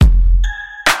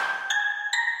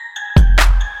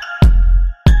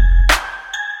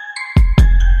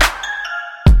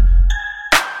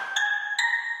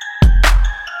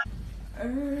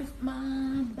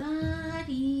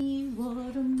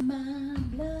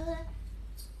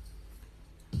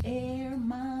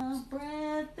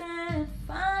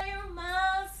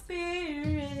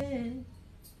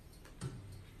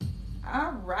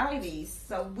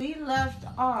So we left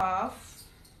off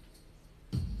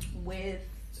with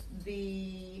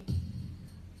the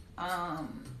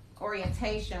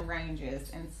orientation ranges.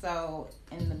 And so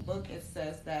in the book it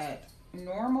says that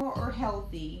normal or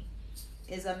healthy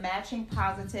is a matching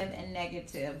positive and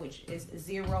negative, which is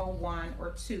 0, 1,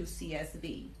 or 2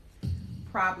 CSV.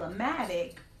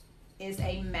 Problematic is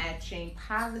a matching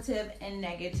positive and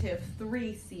negative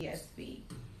 3 CSV.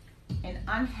 And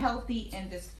unhealthy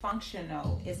and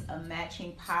dysfunctional is a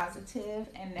matching positive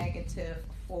and negative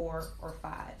 4 or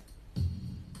 5.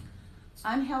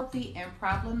 Unhealthy and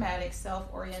problematic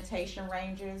self-orientation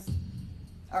ranges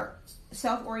or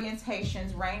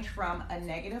self-orientations range from a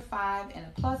 -5 and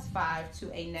a +5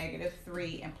 to a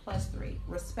 -3 and +3,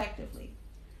 respectively.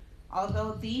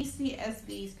 Although these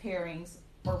CSVs pairings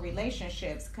or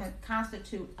relationships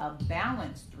constitute a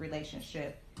balanced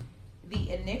relationship,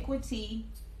 the iniquity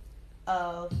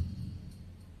of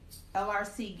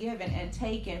LRC given and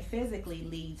taken physically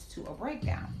leads to a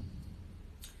breakdown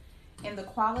in the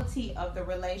quality of the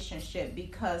relationship,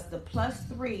 because the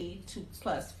 +3 to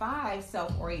 +5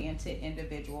 self-oriented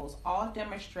individuals all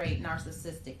demonstrate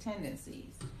narcissistic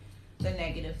tendencies. The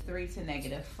 -3 to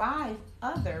 -5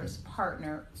 others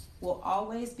partner will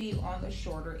always be on the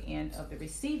shorter end of the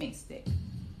receiving stick.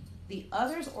 The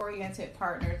others-oriented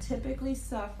partner typically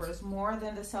suffers more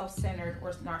than the self-centered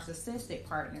or narcissistic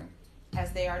partner,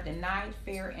 as they are denied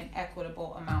fair and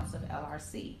equitable amounts of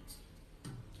LRC.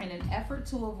 In an effort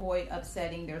to avoid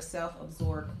upsetting their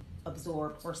self-absorbed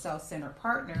or self-centered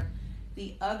partner,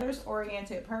 the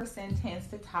others-oriented person tends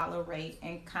to tolerate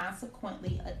and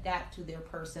consequently adapt to their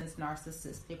partner's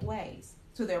narcissistic ways.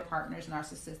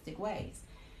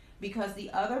 Because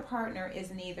the other partner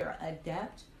is neither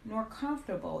adept nor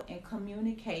comfortable in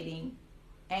communicating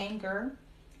anger,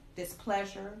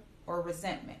 displeasure, or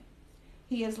resentment,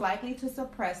 he is likely to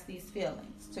suppress these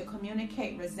feelings. To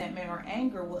communicate resentment or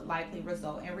anger would likely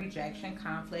result in rejection,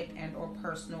 conflict, and/or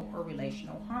personal or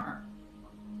relational harm.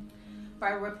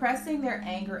 By repressing their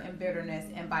anger and bitterness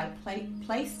and by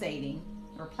placating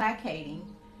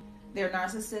their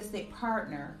narcissistic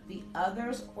partner, the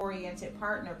others-oriented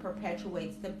partner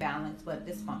perpetuates the balanced but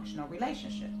dysfunctional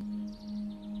relationship.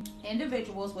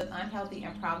 Individuals with unhealthy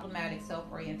and problematic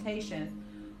self-orientation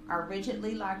are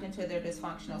rigidly locked into their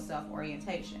dysfunctional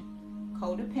self-orientation.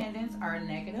 Codependents are a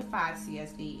 -5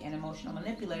 CSV and emotional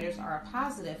manipulators are a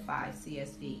 +5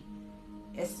 CSV.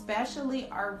 Especially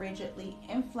are rigidly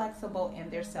inflexible in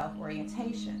their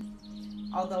self-orientation.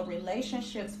 Although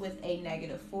relationships with a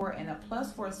 -4 and a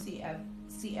 +4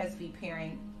 CSV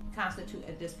pairing constitute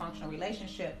a dysfunctional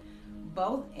relationship,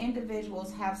 both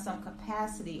individuals have some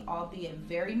capacity, albeit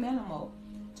very minimal,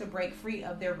 to break free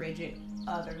of their rigid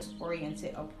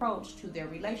others-oriented approach to their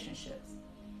relationships.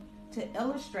 To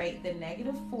illustrate, the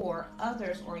 -4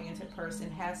 others-oriented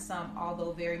person has some,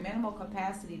 although very minimal,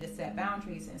 capacity to set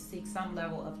boundaries and seek some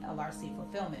level of LRC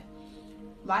fulfillment.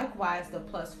 Likewise, the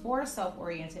 +4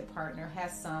 self-oriented partner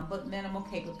has some but minimal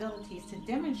capabilities to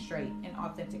demonstrate an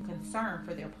authentic concern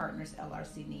for their partner's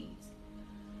LRC needs.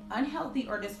 Unhealthy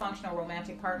or dysfunctional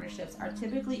romantic partnerships are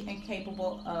typically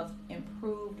incapable of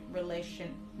improved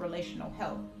relational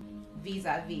health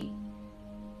vis-a-vis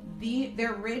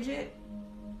their rigid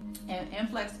and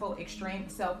inflexible extreme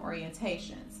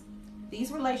self-orientations.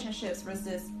 These relationships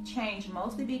resist change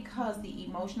mostly because the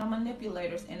emotional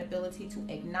manipulator's inability to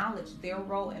acknowledge their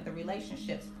role in the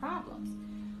relationship's problems,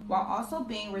 while also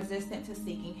being resistant to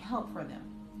seeking help for them.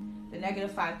 The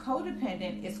 -5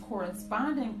 codependent is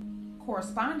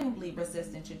correspondingly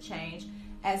resistant to change,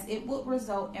 as it would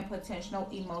result in potential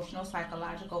emotional,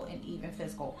 psychological, and even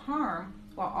physical harm,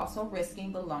 while also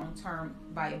risking the long-term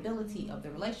viability of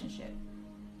the relationship.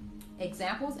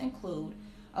 Examples include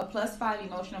a +5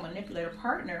 emotional manipulator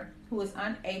partner who is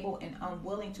unable and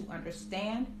unwilling to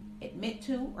understand, admit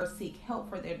to, or seek help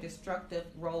for their destructive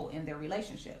role in their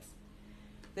relationships.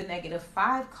 The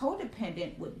 -5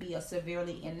 codependent would be a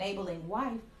severely enabling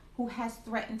wife who has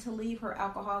threatened to leave her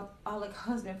alcoholic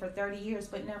husband for 30 years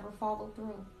but never followed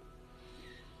through.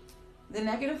 The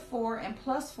 -4 and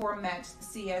 +4 matched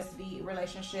CSV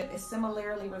relationship is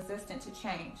similarly resistant to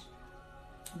change.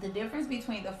 The difference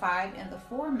between the 5 and the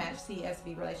 4 matched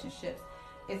CSV relationships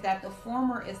is that the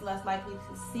former is less likely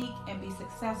to seek and be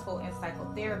successful in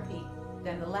psychotherapy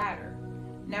than the latter.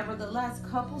 Nevertheless,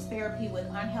 couples therapy with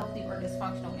unhealthy or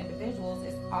dysfunctional individuals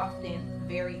is often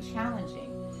very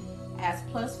challenging, as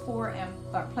 +5 and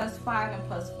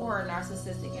 +4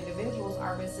 narcissistic individuals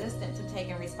are resistant to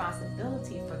taking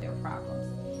responsibility for their problems,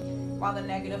 while the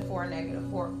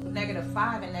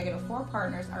 -5 and -4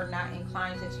 partners are not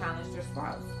inclined to challenge their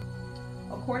spouse.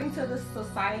 According to the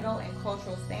societal and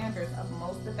cultural standards of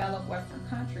most developed Western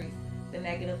countries, the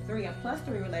 -3 and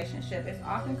 +3 relationship is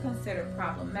often considered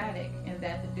problematic in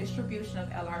that the distribution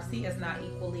of LRC is not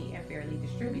equally and fairly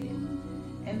distributed.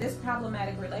 In this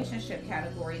problematic relationship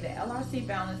category, the LRC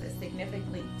balance is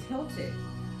significantly tilted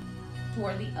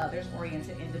toward the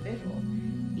others-oriented individual.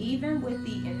 Even with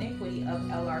the iniquity of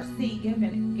LRC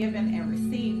given and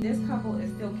received, this couple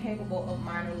is still capable of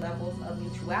minor levels of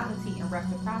mutuality and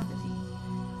reciprocity.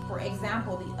 For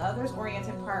example, the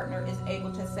others-oriented partner is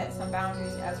able to set some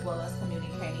boundaries as well as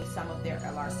communicating some of their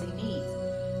LRC needs.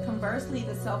 Conversely,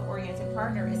 the self-oriented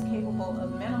partner is capable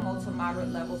of minimal to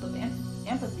moderate levels of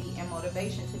empathy and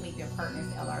motivation to meet their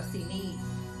partner's LRC needs,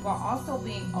 while also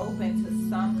being open to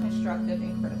some constructive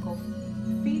and critical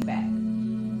feedback.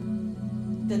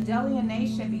 The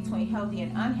delineation between healthy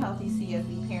and unhealthy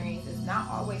CSB pairings is not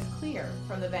always clear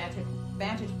from the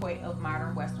vantage point of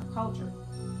modern Western culture.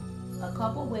 A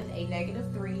couple with a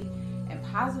 -3 and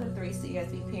 +3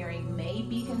 CSB pairing may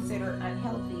be considered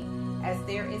unhealthy, as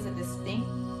there is a distinct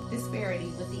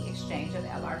disparity with the exchange of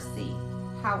LRC.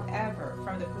 However,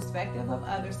 from the perspective of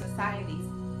other societies,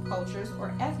 cultures,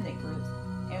 or ethnic groups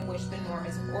in which the norm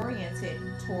is oriented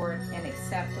toward an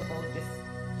acceptable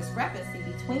discrepancy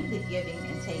between the giving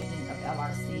and taking of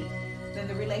LRC, then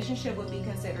the relationship would be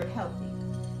considered healthy.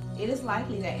 It is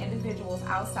likely that individuals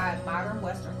outside modern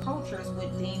Western cultures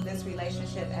would deem this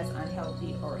relationship as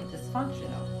unhealthy or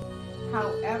dysfunctional.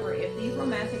 However, if these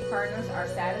romantic partners are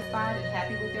satisfied and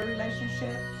happy with their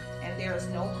relationship, and there is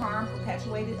no harm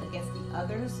perpetuated against the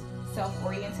other's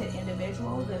self-oriented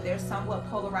individual, then their somewhat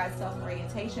polarized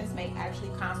self-orientations may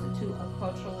actually constitute a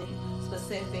culturally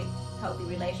specific healthy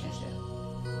relationship.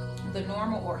 The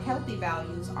normal or healthy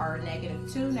values are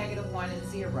 -2, -1, and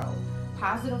 0,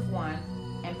 +1,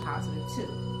 and +2.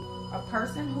 A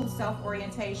person whose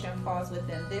self-orientation falls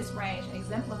within this range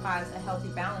exemplifies a healthy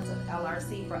balance of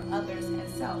LRC for others and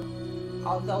self.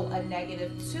 Although a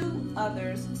 -2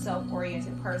 others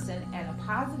self-oriented person and a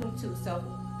 +2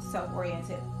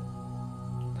 self-oriented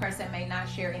person may not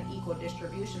share an equal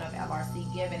distribution of LRC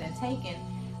given and taken,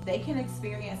 they can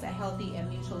experience a healthy and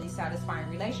mutually satisfying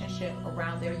relationship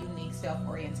around their unique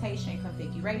self-orientation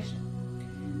configuration.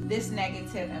 This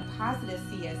negative and positive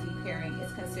CSB pairing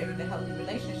is considered a healthy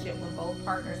relationship when both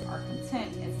partners are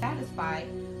content and satisfied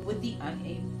with the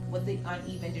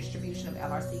uneven distribution of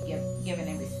LRC given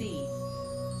and received.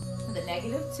 The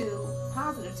 -2,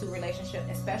 +2 relationship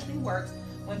especially works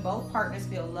when both partners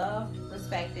feel loved,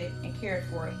 respected, and cared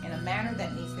for in a manner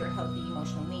that meets their healthy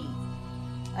emotional needs.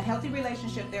 A healthy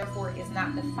relationship, therefore, is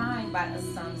not defined by a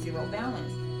sum-zero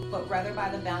balance, but rather by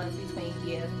the balance between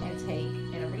give and take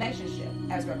in a relationship,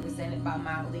 as represented by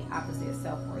mildly opposite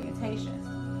self-orientations.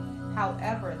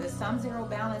 However, the sum-zero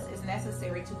balance is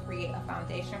necessary to create a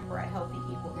foundation for a healthy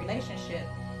equal relationship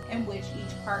in which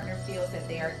each partner feels that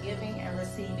they are giving and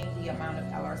receiving the amount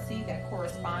of LRC that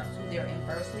corresponds to their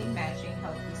inversely matching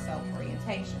healthy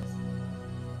self-orientations.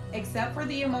 Except for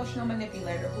the emotional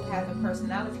manipulator who has a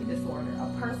personality disorder,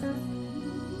 a person's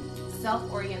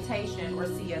self-orientation, or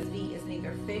CSB, is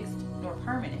neither fixed nor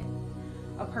permanent.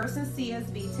 A person's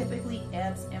CSB typically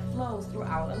ebbs and flows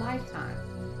throughout a lifetime.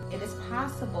 It is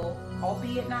possible,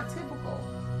 albeit not typical,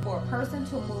 for a person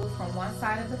to move from one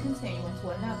side of the continuum to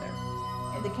another.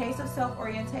 In the case of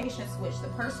self-orientation switch, the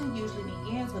person usually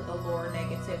begins with a lower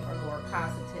negative or lower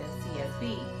positive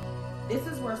CSB. This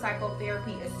is where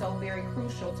psychotherapy is so very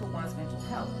crucial to one's mental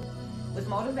health. With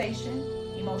motivation,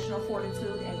 emotional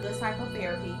fortitude, and good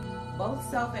psychotherapy, both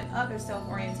self and other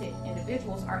self-oriented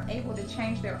individuals are able to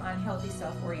change their unhealthy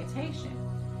self-orientation.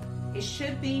 It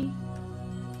should be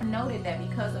noted that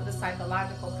because of the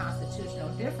psychological constitutional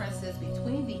differences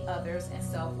between the others and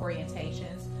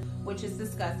self-orientations, which is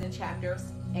discussed in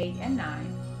chapters 8 and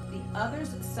 9, the other's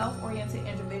self-oriented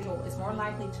individual is more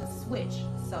likely to switch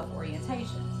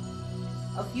self-orientations.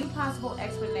 A few possible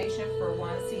explanations for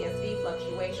one's CSB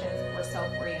fluctuations or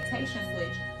self-orientation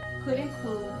switch could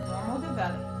include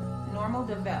normal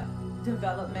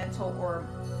developmental or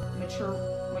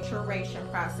maturation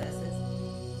processes,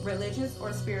 religious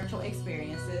or spiritual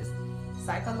experiences,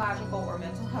 psychological or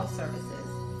mental health services,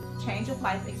 change of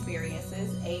life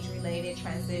experiences, age-related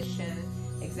transition,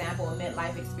 example, a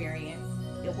midlife experience.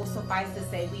 It will suffice to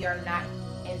say we are not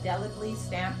indelibly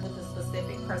stamped with a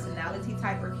specific personality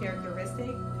type or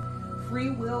characteristic. Free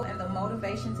will and the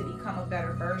motivation to become a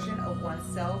better version of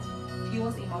oneself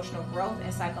fuels emotional growth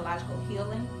and psychological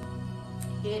healing.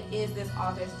 It is this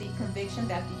author's deep conviction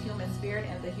that the human spirit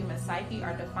and the human psyche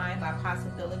are defined by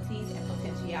possibilities and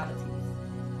potentialities.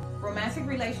 Romantic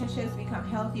relationships become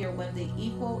healthier when the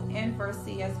equal inverse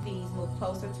CSBs move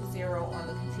closer to zero on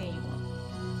the continuum.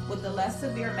 With the less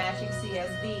severe matching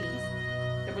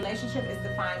CSVs, the relationship is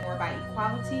defined more by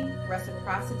equality,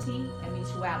 reciprocity, and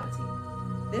mutuality.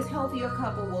 This healthier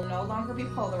couple will no longer be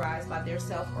polarized by their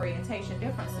self-orientation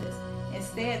differences.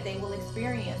 Instead, they will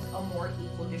experience a more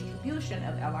equal distribution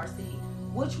of LRC,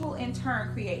 which will in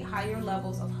turn create higher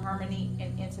levels of harmony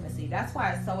and intimacy. That's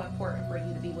why it's so important for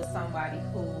you to be with somebody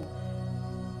who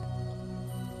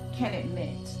can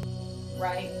admit,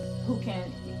 right? Who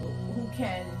can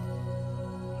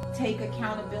take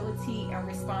accountability and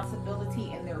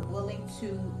responsibility, and they're willing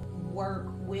to work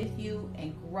with you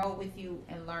and grow with you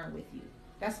and learn with you.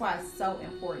 That's why it's so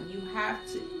important. You have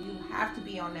to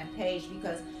be on that page,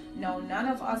 because no, none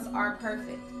of us are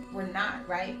perfect. We're not,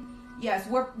 right? Yes,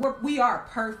 we are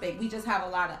perfect. We just have a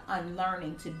lot of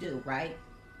unlearning to do, right?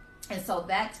 And so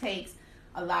that takes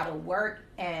a lot of work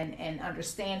and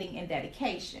understanding and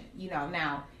dedication.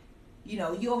 Now,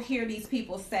 you'll hear these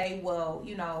people say, well,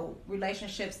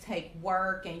 relationships take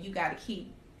work and you got to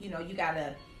keep, you got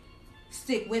to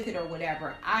stick with it or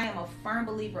whatever. I am a firm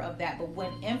believer of that. But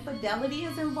when infidelity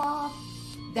is involved,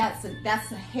 that's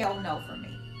a hell no for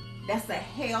me. That's a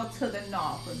hell to the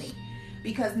no for me.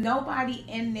 Because nobody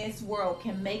in this world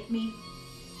can make me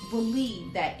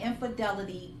believe that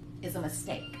infidelity is a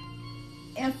mistake.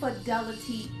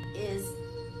 Infidelity is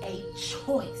a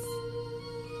choice.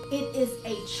 It is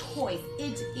a choice.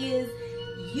 It is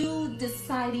you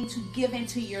deciding to give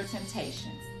into your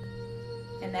temptations.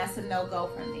 And that's a no-go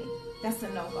for me. That's a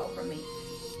no-go for me.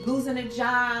 Losing a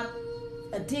job,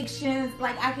 addictions,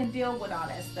 like I can deal with all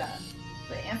that stuff.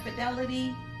 But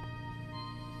infidelity,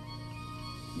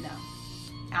 no.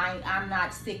 I'm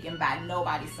not sticking by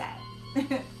nobody's side.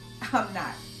 I'm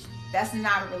not. That's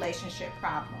not a relationship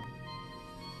problem.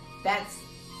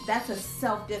 That's a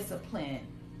self-discipline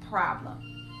problem.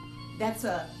 That's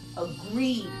a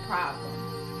greed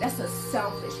problem. That's a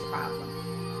selfish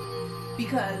problem.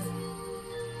 Because,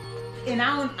 and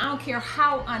I don't care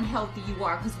how unhealthy you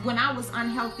are, because when I was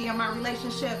unhealthy in my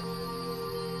relationship,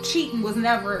 cheating was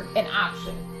never an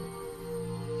option.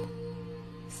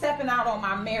 Stepping out on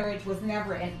my marriage was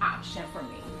never an option for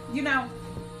me.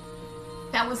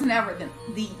 That was never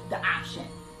the option.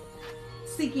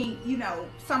 Seeking,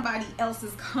 somebody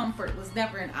else's comfort was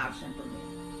never an option for me.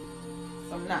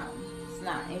 So no, it's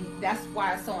not. And that's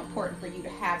why it's so important for you to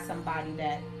have somebody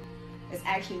that is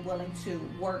actually willing to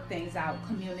work things out,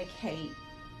 communicate,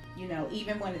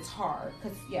 even when it's hard.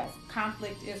 Because yes,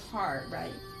 conflict is hard,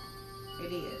 right?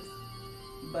 It is.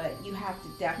 But you have to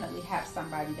definitely have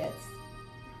somebody that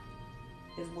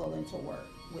is willing to work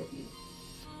with you.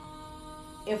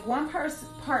 If one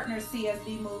partner's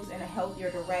CSV moves in a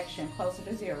healthier direction, closer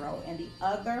to zero, and the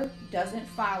other doesn't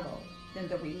follow, then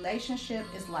the relationship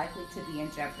is likely to be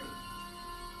in jeopardy.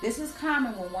 This is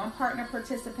common when one partner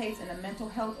participates in a mental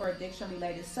health or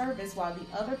addiction-related service while the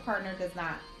other partner does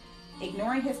not,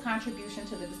 ignoring his contribution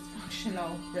to the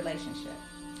dysfunctional relationship.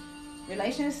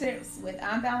 Relationships with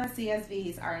unbalanced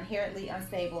CSVs are inherently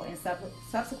unstable and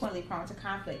subsequently prone to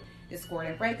conflict, discord,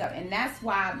 and breakup. And that's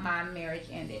why my marriage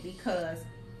ended, because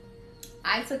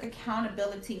I took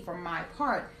accountability for my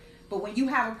part. But when you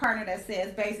have a partner that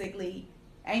says basically,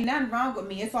 ain't nothing wrong with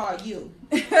me, it's all you.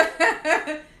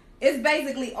 It's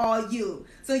basically all you.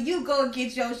 So you go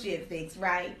get your shit fixed,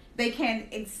 right? They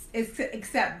can't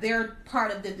accept their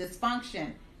part of the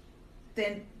dysfunction.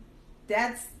 Then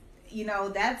that's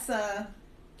a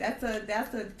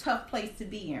tough place to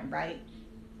be in, right?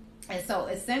 And so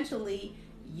essentially,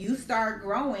 you start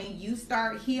growing, you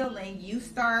start healing, you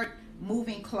start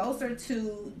moving closer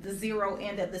to the zero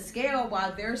end of the scale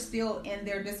while they're still in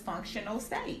their dysfunctional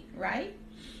state, right?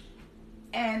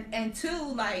 And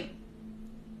two,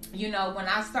 when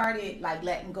I started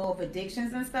letting go of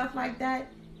addictions and stuff like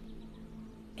that,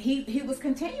 he was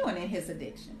continuing in his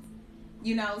addictions,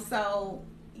 so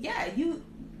yeah,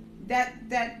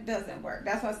 that doesn't work.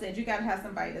 That's why I said you got to have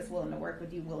somebody that's willing to work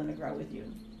with you, willing to grow with you.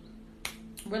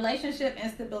 Relationship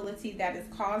instability that is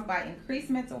caused by increased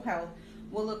mental health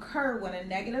will occur when a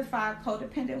 -5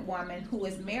 codependent woman who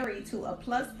is married to a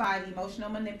 +5 emotional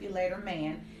manipulator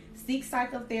man seeks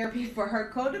psychotherapy for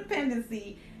her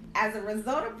codependency. As a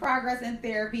result of progress in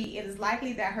therapy, it is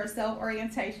likely that her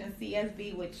self-orientation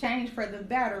CSV would change for the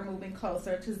better, moving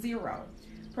closer to zero.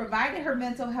 Provided her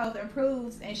mental health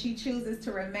improves and she chooses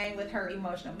to remain with her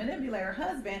emotional manipulator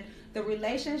husband, the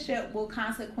relationship will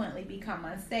consequently become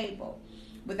unstable.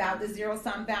 Without the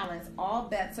zero-sum balance, all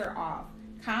bets are off.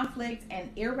 Conflict and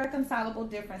irreconcilable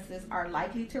differences are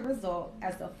likely to result,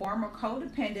 as the former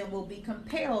codependent will be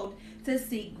compelled to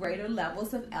seek greater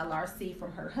levels of LRC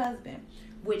from her husband,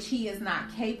 which he is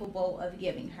not capable of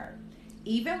giving her.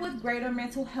 Even with greater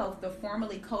mental health, the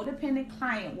formerly codependent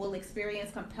client will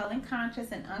experience compelling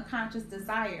conscious and unconscious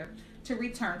desire to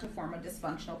return to former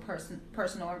dysfunctional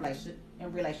personal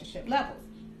and relationship levels.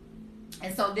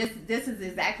 And so this is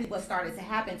exactly what started to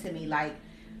happen to me. Like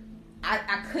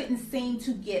I couldn't seem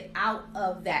to get out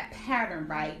of that pattern,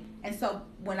 right? And so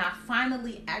when I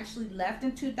finally actually left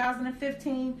in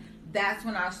 2015, that's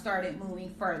when I started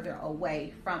moving further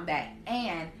away from that.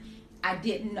 And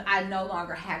I no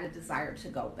longer had a desire to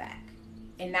go back.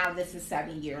 And now this is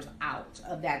 7 years out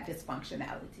of that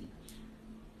dysfunctionality.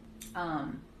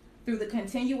 Through the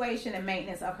continuation and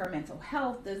maintenance of her mental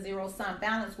health, the zero-sum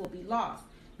balance will be lost,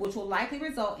 which will likely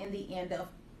result in the end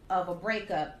of a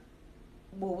breakup,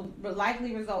 will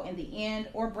likely result in the end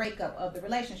or breakup of the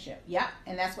relationship. Yep,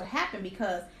 and that's what happened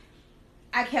because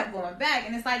I kept going back,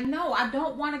 and it's like, no, I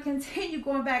don't want to continue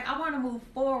going back. I want to move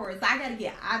forward. So I got to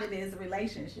get out of this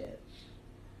relationship.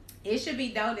 It should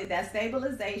be noted that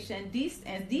stabilization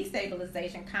and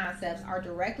destabilization concepts are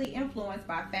directly influenced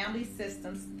by family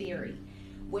systems theory,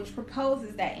 which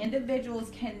proposes that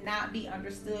individuals cannot be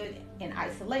understood in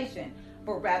isolation,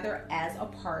 but rather as a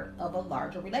part of a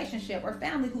larger relationship or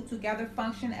family who together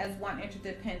function as one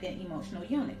interdependent emotional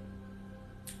unit.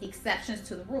 Exceptions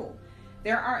to the rule.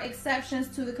 There are exceptions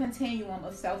to the continuum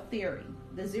of self-theory,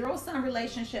 the zero-sum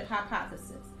relationship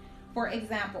hypothesis. For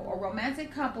example, a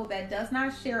romantic couple that does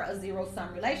not share a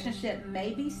zero-sum relationship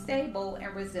may be stable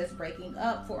and resist breaking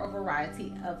up for a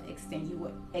variety of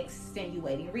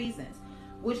extenuating reasons,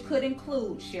 which could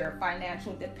include shared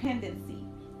financial dependency,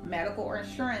 medical or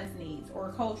insurance needs,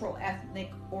 or cultural,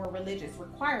 ethnic, or religious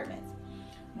requirements.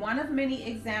 One of many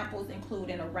examples include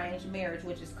an arranged marriage,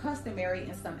 which is customary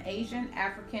in some Asian,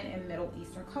 African, and Middle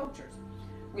Eastern cultures.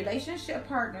 Relationship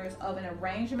partners of an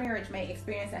arranged marriage may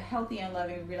experience a healthy and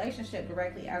loving relationship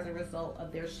directly as a result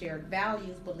of their shared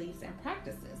values, beliefs, and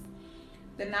practices.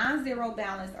 The non-zero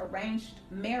balanced arranged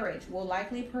marriage will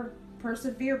likely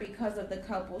persevere because of the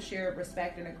couple's shared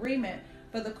respect and agreement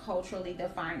for the culturally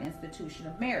defined institution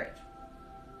of marriage.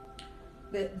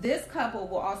 This couple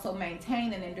will also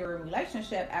maintain an enduring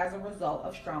relationship as a result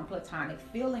of strong platonic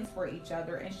feelings for each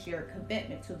other and shared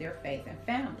commitment to their faith and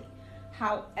family.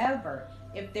 However,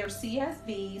 if their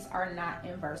CSVs are not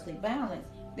inversely balanced,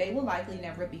 they will likely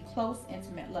never be close,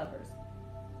 intimate lovers.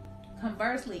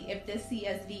 Conversely, if this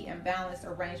CSV imbalanced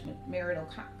arrangement marital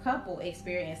couple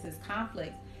experiences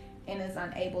conflict and is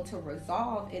unable to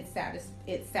resolve it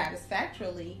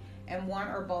satisfactorily, and one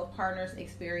or both partners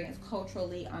experience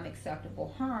culturally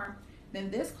unacceptable harm, then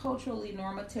this culturally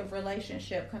normative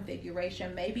relationship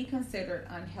configuration may be considered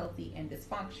unhealthy and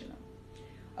dysfunctional.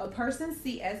 A person's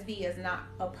CSV is not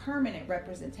a permanent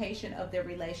representation of their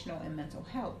relational and mental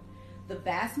health. The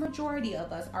vast majority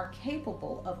of us are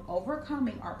capable of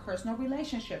overcoming our personal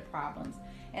relationship problems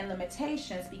and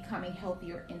limitations, becoming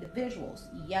healthier individuals.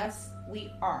 Yes,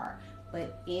 we are,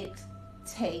 but it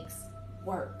takes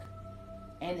work,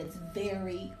 and it's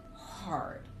very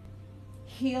hard.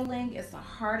 Healing is the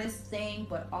hardest thing,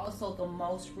 but also the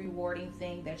most rewarding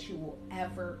thing that you will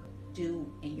ever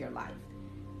do in your life.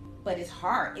 But it's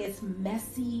hard. It's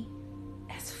messy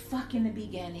as fuck in the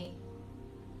beginning.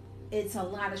 It's a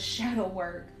lot of shadow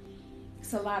work.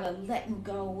 It's a lot of letting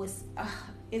go.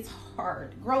 It's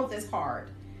hard. Growth is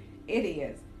hard. It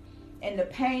is. And the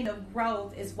pain of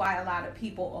growth is why a lot of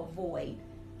people avoid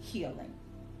healing,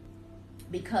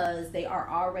 because they are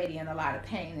already in a lot of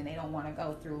pain and they don't want to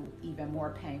go through even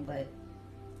more pain. But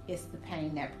it's the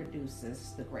pain that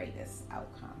produces the greatest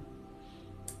outcome.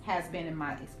 Has been in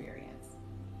my experience.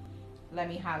 Let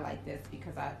me highlight this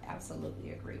because I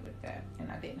absolutely agree with that.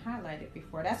 And I didn't highlight it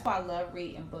before. That's why I love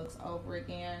reading books over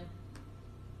again,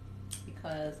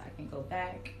 because I can go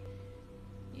back.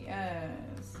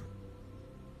 Yes.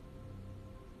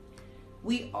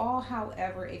 We all,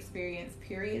 however, experience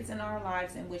periods in our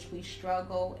lives in which we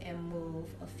struggle and move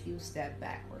a few steps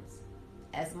backwards.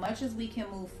 As much as we can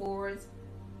move forwards,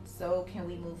 so can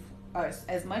we move, or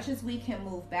as much as we can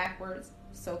move backwards,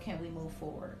 so can we move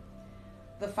forward.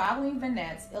 The following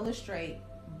vignettes illustrate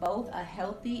both a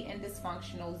healthy and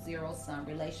dysfunctional zero-sum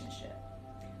relationship.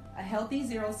 A healthy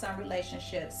zero-sum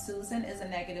relationship, Susan is a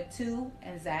 -2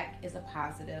 and Zach is a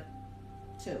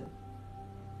 +2.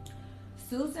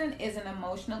 Susan is an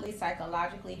emotionally,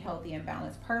 psychologically healthy and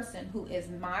balanced person who is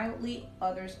mildly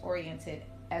others-oriented,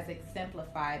 as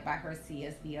exemplified by her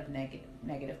CSV of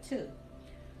 -2.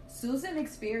 Susan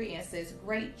experiences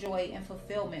great joy and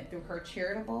fulfillment through her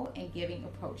charitable and giving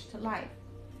approach to life.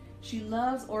 She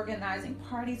loves organizing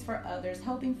parties for others,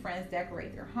 helping friends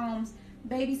decorate their homes,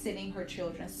 babysitting her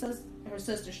children's her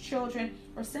sister's children,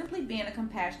 or simply being a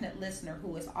compassionate listener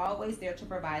who is always there to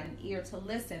provide an ear to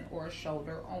listen or a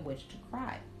shoulder on which to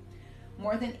cry.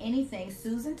 More than anything,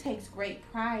 Susan takes great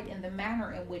pride in the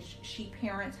manner in which she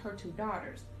parents her two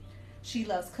daughters. She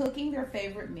loves cooking their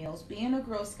favorite meals, being a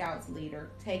Girl Scouts leader,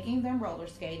 taking them roller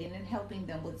skating, and helping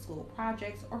them with school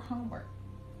projects or homework.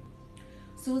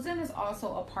 Susan is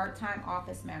also a part-time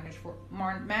office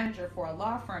manager for a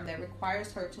law firm that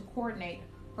requires her to coordinate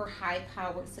her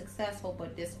high-powered, successful,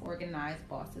 but disorganized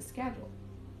boss's schedule.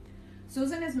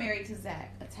 Susan is married to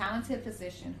Zach, a talented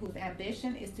physician whose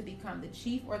ambition is to become the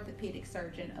chief orthopedic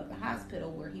surgeon of the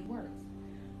hospital where he works.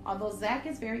 Although Zach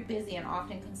is very busy and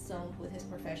often consumed with his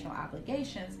professional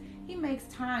obligations, he makes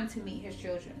time to meet his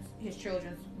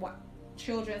children's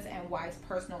and wife's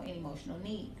personal and emotional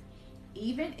needs.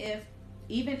 Even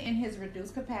in his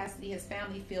reduced capacity, his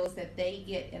family feels that they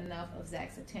get enough of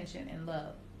Zach's attention and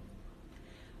love.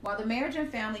 While the marriage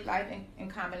and family life in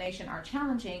combination are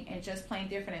challenging and just plain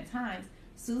different at times,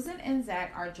 Susan and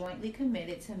Zach are jointly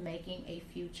committed to making a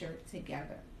future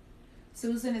together.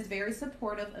 Susan is very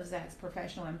supportive of Zach's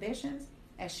professional ambitions,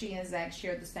 as she and Zach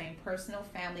share the same personal,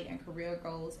 family, and career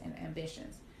goals and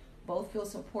ambitions. Both feel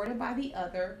supported by the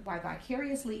other while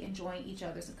vicariously enjoying each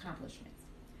other's accomplishments.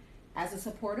 As a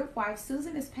supportive wife,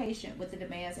 Susan is patient with the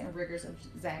demands and rigors of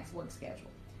Zach's work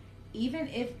schedule. Even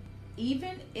if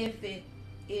it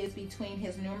is between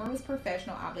his numerous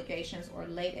professional obligations or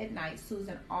late at night,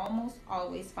 Susan almost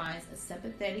always finds a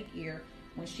sympathetic ear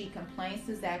when she complains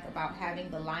to Zach about having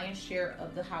the lion's share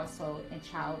of the household and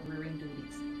child-rearing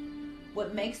duties.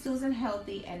 What makes Susan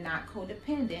healthy and not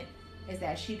codependent is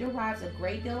that she derives a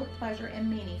great deal of pleasure and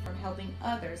meaning from helping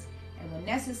others, and when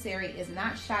necessary is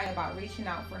not shy about reaching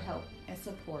out for help and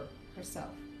support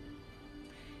herself.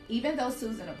 Even though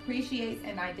Susan appreciates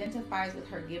and identifies with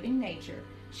her giving nature,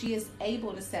 she is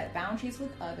able to set boundaries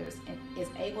with others and is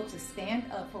able to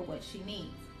stand up for what she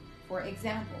needs. For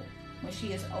example, when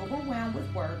she is overwhelmed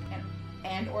with work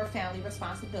and or family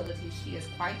responsibilities, she is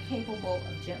quite capable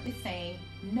of gently saying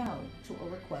no to a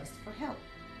request for help.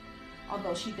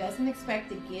 Although she doesn't expect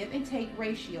the give and take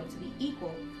ratio to be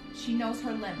equal, she knows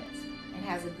her limits and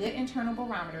has a good internal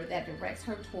barometer that directs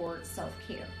her toward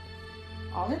self-care.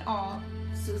 All in all,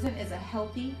 Susan is a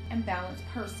healthy and balanced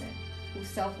person whose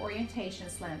self-orientation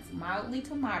slants mildly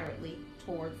to moderately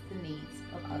towards the needs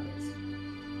of others.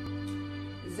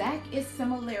 Zach is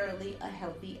similarly a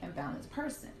healthy and balanced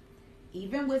person.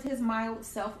 Even with his mild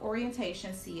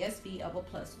self-orientation CSV of a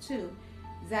 +2,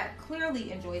 Zach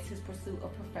clearly enjoys his pursuit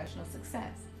of professional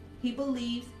success. He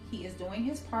believes he is doing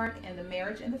his part in the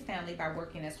marriage and the family by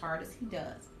working as hard as he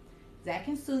does. Zach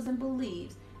and Susan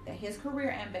believes that his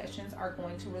career ambitions are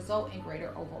going to result in greater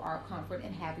overall comfort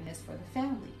and happiness for the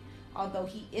family. Although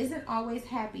he isn't always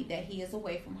happy that he is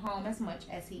away from home as much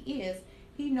as he is,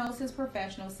 he knows his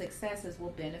professional successes will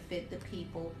benefit the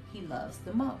people he loves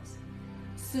the most.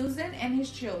 Susan and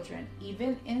his children,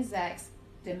 even in Zach's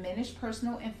diminished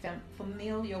personal and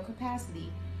familial capacity,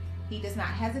 he does not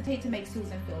hesitate to make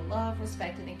Susan feel loved,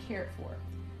 respected, and cared for.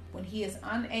 When he is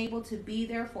unable to be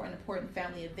there for an important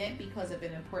family event because of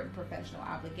an important professional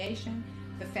obligation,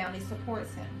 the family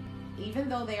supports him, even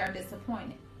though they are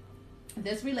disappointed.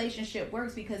 This relationship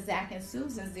works because Zach and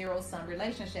Susan's zero-sum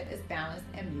relationship is balanced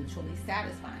and mutually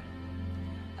satisfying.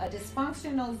 A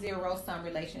dysfunctional zero-sum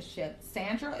relationship,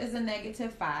 Sandra is a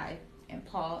 -5 and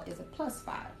Paul is a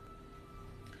 +5.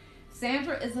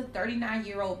 Sandra is a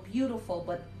 39-year-old beautiful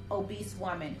but obese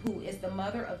woman who is the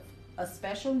mother of a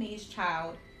special needs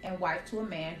child and wife to a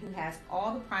man who has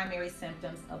all the primary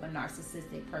symptoms of a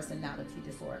narcissistic personality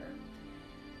disorder.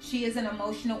 She is an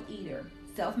emotional eater,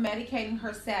 self-medicating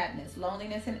her sadness,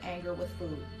 loneliness, and anger with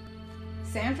food.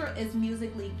 Sandra is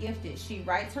musically gifted. She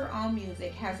writes her own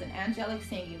music, has an angelic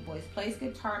singing voice, plays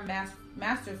guitar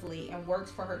masterfully, and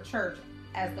works for her church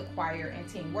as the choir and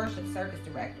teen worship service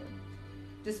director.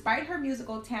 Despite her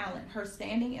musical talent, her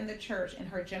standing in the church, and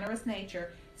her generous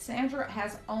nature, Sandra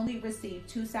has only received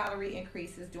 2 salary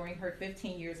increases during her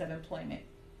 15 years of employment.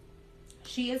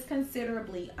 She is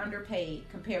considerably underpaid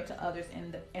compared to others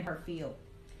in her field.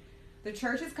 The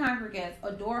church's congregants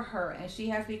adore her, and she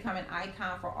has become an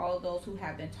icon for all those who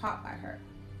have been taught by her.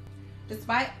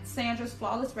 Despite Sandra's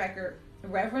flawless record,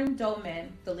 Reverend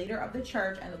Doman, the leader of the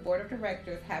church, and the board of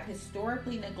directors have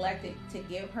historically neglected to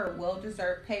give her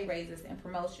well-deserved pay raises and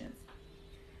promotions.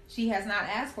 She has not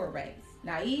asked for a raise,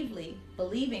 naively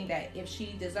believing that if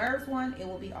she deserves one, it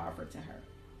will be offered to her.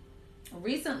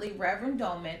 Recently, Reverend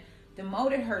Doman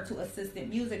demoted her to assistant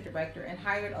music director and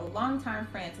hired a longtime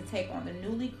friend to take on the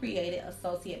newly created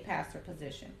associate pastor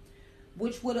position,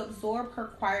 which would absorb her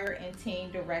choir and teen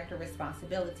director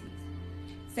responsibilities.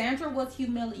 Sandra was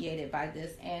humiliated by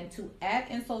this, and to add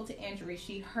insult to injury,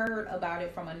 she heard about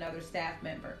it from another staff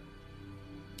member.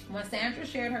 When Sandra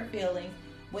shared her feelings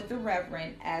with the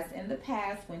Reverend, as in the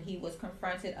past when he was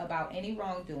confronted about any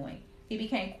wrongdoing, he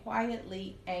became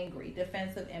quietly angry,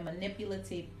 defensive, and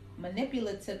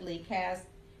manipulatively cast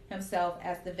himself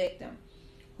as the victim,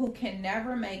 who can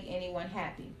never make anyone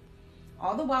happy.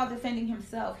 All the while defending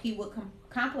himself, he would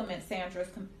compliment Sandra's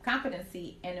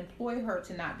competency and implore her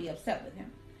to not be upset with him.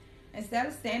 Instead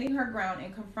of standing her ground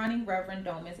and confronting Reverend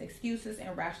Doman's excuses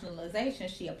and rationalizations,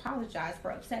 she apologized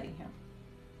for upsetting him.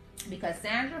 Because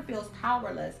Sandra feels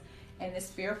powerless and is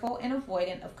fearful and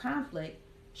avoidant of conflict,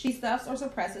 she stuffs or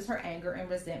suppresses her anger and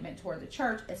resentment toward the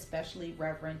church, especially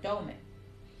Reverend Doman.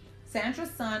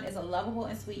 Sandra's son is a lovable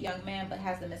and sweet young man, but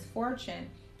has the misfortune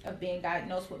of being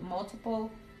diagnosed with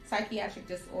multiple psychiatric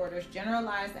disorders,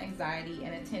 generalized anxiety,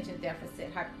 and attention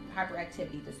deficit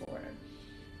hyperactivity disorder.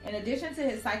 In addition to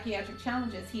his psychiatric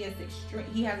challenges, he has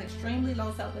extremely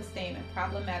low self-esteem and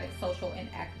problematic social and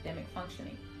academic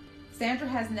functioning. Sandra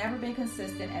has never been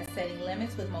consistent at setting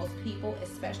limits with most people,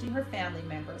 especially her family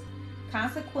members.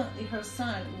 Consequently, her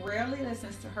son rarely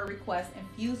listens to her requests and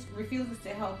refuses to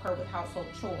help her with household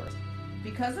chores.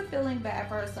 Because of feeling bad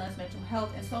for her son's mental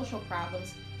health and social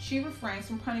problems, she refrains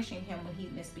from punishing him when he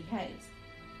misbehaves.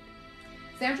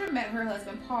 Sandra met her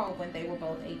husband Paul when they were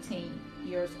both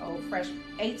 18-year-old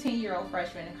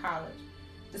freshmen in college.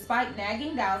 Despite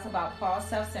nagging doubts about Paul's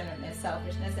self-centeredness,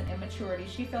 selfishness, and immaturity,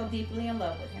 she fell deeply in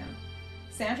love with him.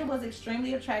 Sandra was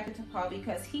extremely attracted to Paul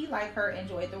because he, like her,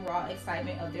 enjoyed the raw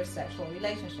excitement of their sexual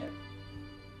relationship.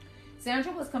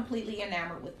 Sandra was completely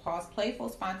enamored with Paul's playful,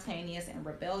 spontaneous, and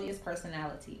rebellious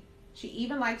personality. She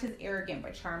even liked his arrogant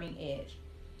but charming edge.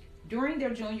 During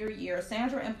their junior year,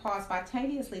 Sandra and Paul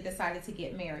spontaneously decided to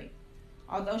get married.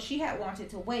 Although she had wanted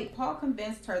to wait, Paul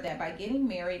convinced her that by getting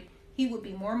married, he would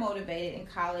be more motivated in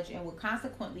college and would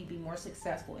consequently be more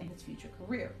successful in his future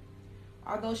career.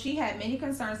 Although she had many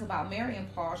concerns about marrying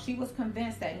Paul, she was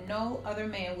convinced that no other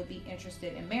man would be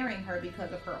interested in marrying her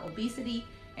because of her obesity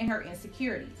and her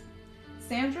insecurities.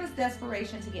 Sandra's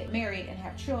desperation to get married and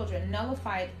have children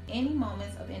nullified any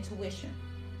moments of intuition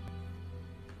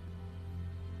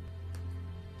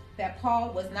that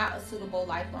Paul was not a suitable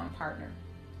lifelong partner.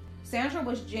 Sandra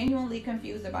was genuinely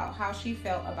confused about how she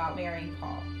felt about marrying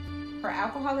Paul. Her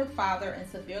alcoholic father and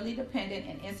severely dependent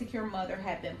and insecure mother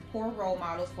had been poor role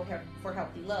models for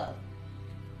healthy love.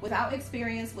 Without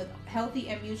experience with healthy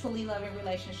and mutually loving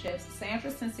relationships,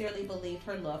 Sandra sincerely believed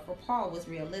her love for Paul was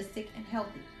realistic and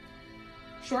healthy.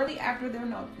 Shortly after their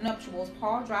nuptials,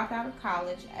 Paul dropped out of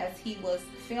college as he was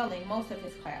failing most of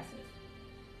his classes.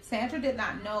 Sandra did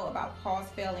not know about Paul's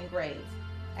failing grades,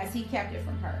 as he kept it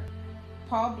from her.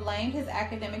 Paul blamed his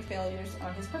academic failures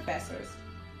on his professors,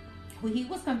 who he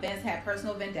was convinced had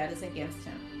personal vendettas against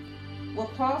him.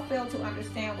 What Paul failed to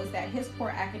understand was that his poor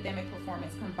academic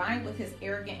performance, combined with his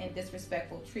arrogant and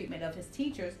disrespectful treatment of his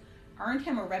teachers, earned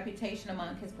him a reputation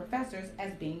among his professors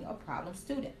as being a problem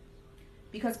student.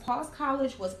 Because Paul's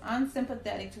college was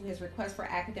unsympathetic to his request for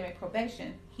academic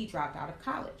probation, he dropped out of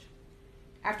college.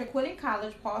 After quitting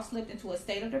college, Paul slipped into a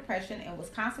state of depression and was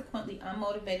consequently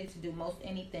unmotivated to do most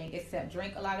anything except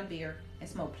drink a lot of beer and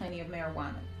smoke plenty of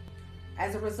marijuana.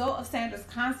 As a result of Sandra's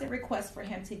constant requests for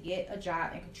him to get a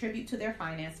job and contribute to their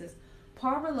finances,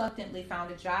 Paul reluctantly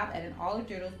found a job at an auto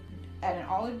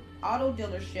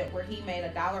dealership where he made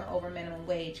 $1 over minimum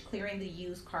wage, cleaning the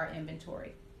used car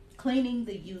inventory.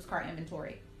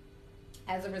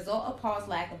 As a result of Paul's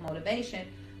lack of motivation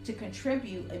to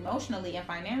contribute emotionally and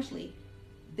financially,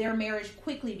 their marriage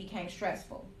quickly became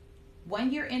stressful.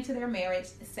 1 year into their marriage,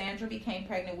 Sandra became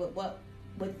pregnant with what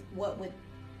would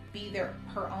be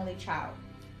her only child.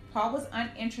 Paul was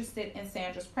uninterested in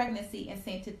Sandra's pregnancy and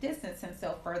seemed to distance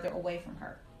himself further away from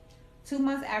her. 2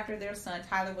 months after their son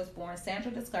Tyler was born,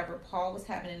 Sandra discovered Paul was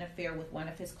having an affair with one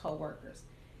of his co-workers.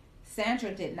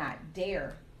 Sandra did not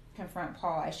dare confront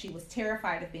Paul as she was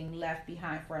terrified of being left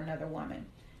behind for another woman.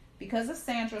 Because of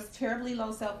Sandra's terribly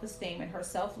low self-esteem and her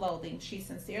self-loathing, she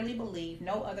sincerely believed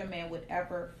no other man would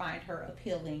ever find her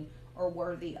appealing or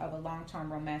worthy of a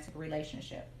long-term romantic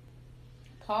relationship.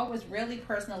 Paul was really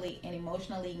personally and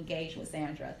emotionally engaged with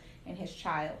Sandra and his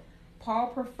child. Paul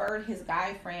preferred his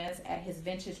guy friends at his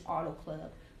vintage auto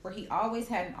club, where he always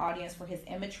had an audience for his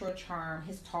immature charm,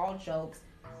 his tall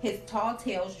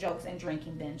tales, jokes, and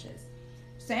drinking binges.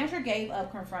 Sandra gave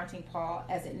up confronting Paul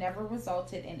as it never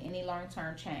resulted in any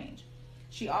long-term change.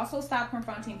 She also stopped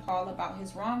confronting Paul about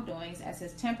his wrongdoings as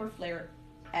his temper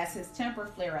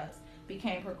flare-ups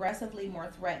became progressively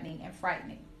more threatening and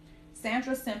frightening.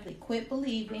 Sandra simply quit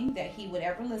believing that he would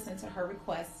ever listen to her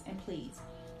requests and pleas.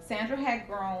 Sandra had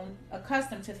grown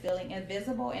accustomed to feeling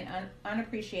invisible and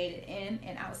unappreciated in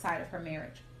and outside of her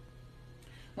marriage.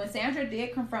 When Sandra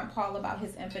did confront Paul about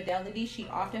his infidelity, she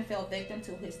often fell victim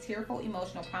to his tearful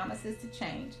emotional promises to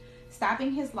change,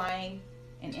 stopping his lying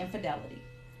and infidelity,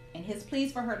 and his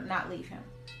pleas for her to not leave him.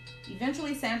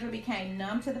 Eventually, Sandra became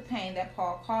numb to the pain that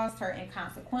Paul caused her and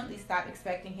consequently stopped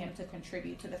expecting him to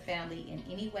contribute to the family in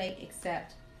any way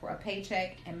except for a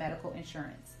paycheck and medical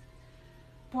insurance.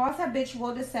 Paul's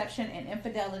habitual deception and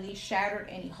infidelity shattered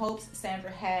any hopes Sandra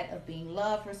had of being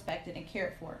loved, respected, and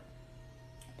cared for.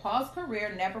 Paul's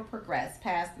career never progressed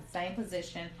past the same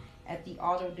position at the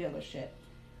auto dealership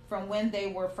from when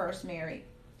they were first married.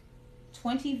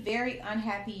 20 very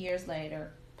unhappy years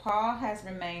later, Paul has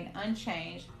remained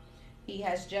unchanged. He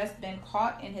has just been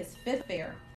caught in his fifth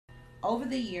affair. Over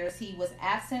the years, he was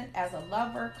absent as a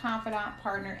lover, confidant,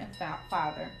 partner, and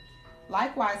father.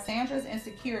 Likewise, Sandra's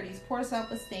insecurities, poor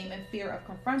self-esteem, and fear of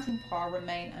confronting Paul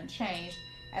remained unchanged,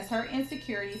 as her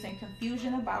insecurities and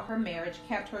confusion about her marriage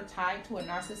kept her tied to a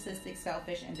narcissistic,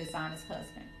 selfish, and dishonest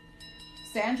husband.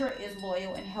 Sandra is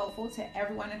loyal and helpful to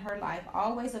everyone in her life,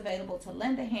 always available to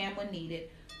lend a hand when needed.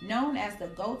 Known as the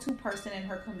go-to person in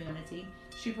her community,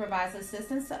 she provides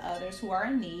assistance to others who are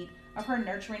in need of her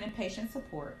nurturing and patient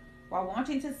support. While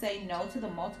wanting to say no to the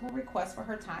multiple requests for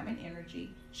her time and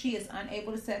energy, she is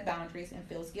unable to set boundaries and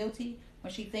feels guilty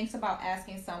when she thinks about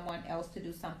asking someone else to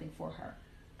do something for her.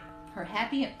 Her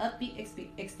happy and upbeat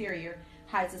exterior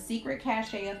hides a secret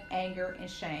cachet of anger and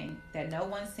shame that no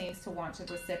one seems to want to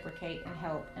reciprocate and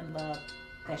help and love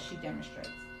that she demonstrates.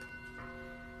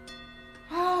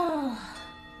 Oh,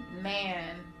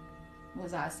 man,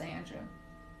 was I Sandra.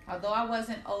 Although I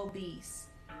wasn't obese,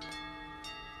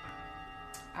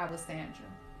 I was Sandra.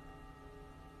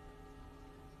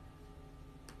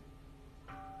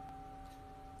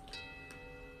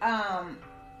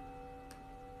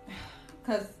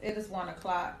 Because it is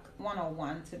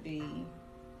 1:01 to be.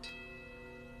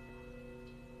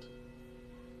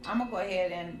 I'm going to go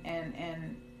ahead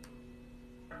and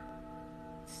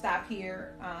stop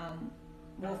here.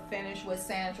 We'll finish with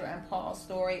Sandra and Paul's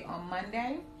story on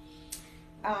Monday.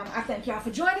 I thank y'all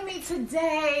for joining me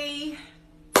today.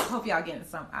 Hope y'all getting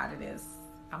something out of this.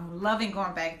 I'm loving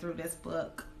going back through this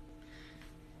book.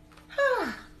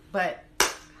 But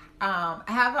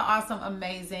have an awesome,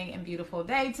 amazing, and beautiful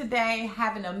day today.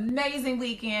 Have an amazing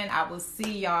weekend. I will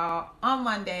see y'all on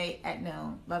Monday at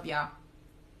noon. Love y'all.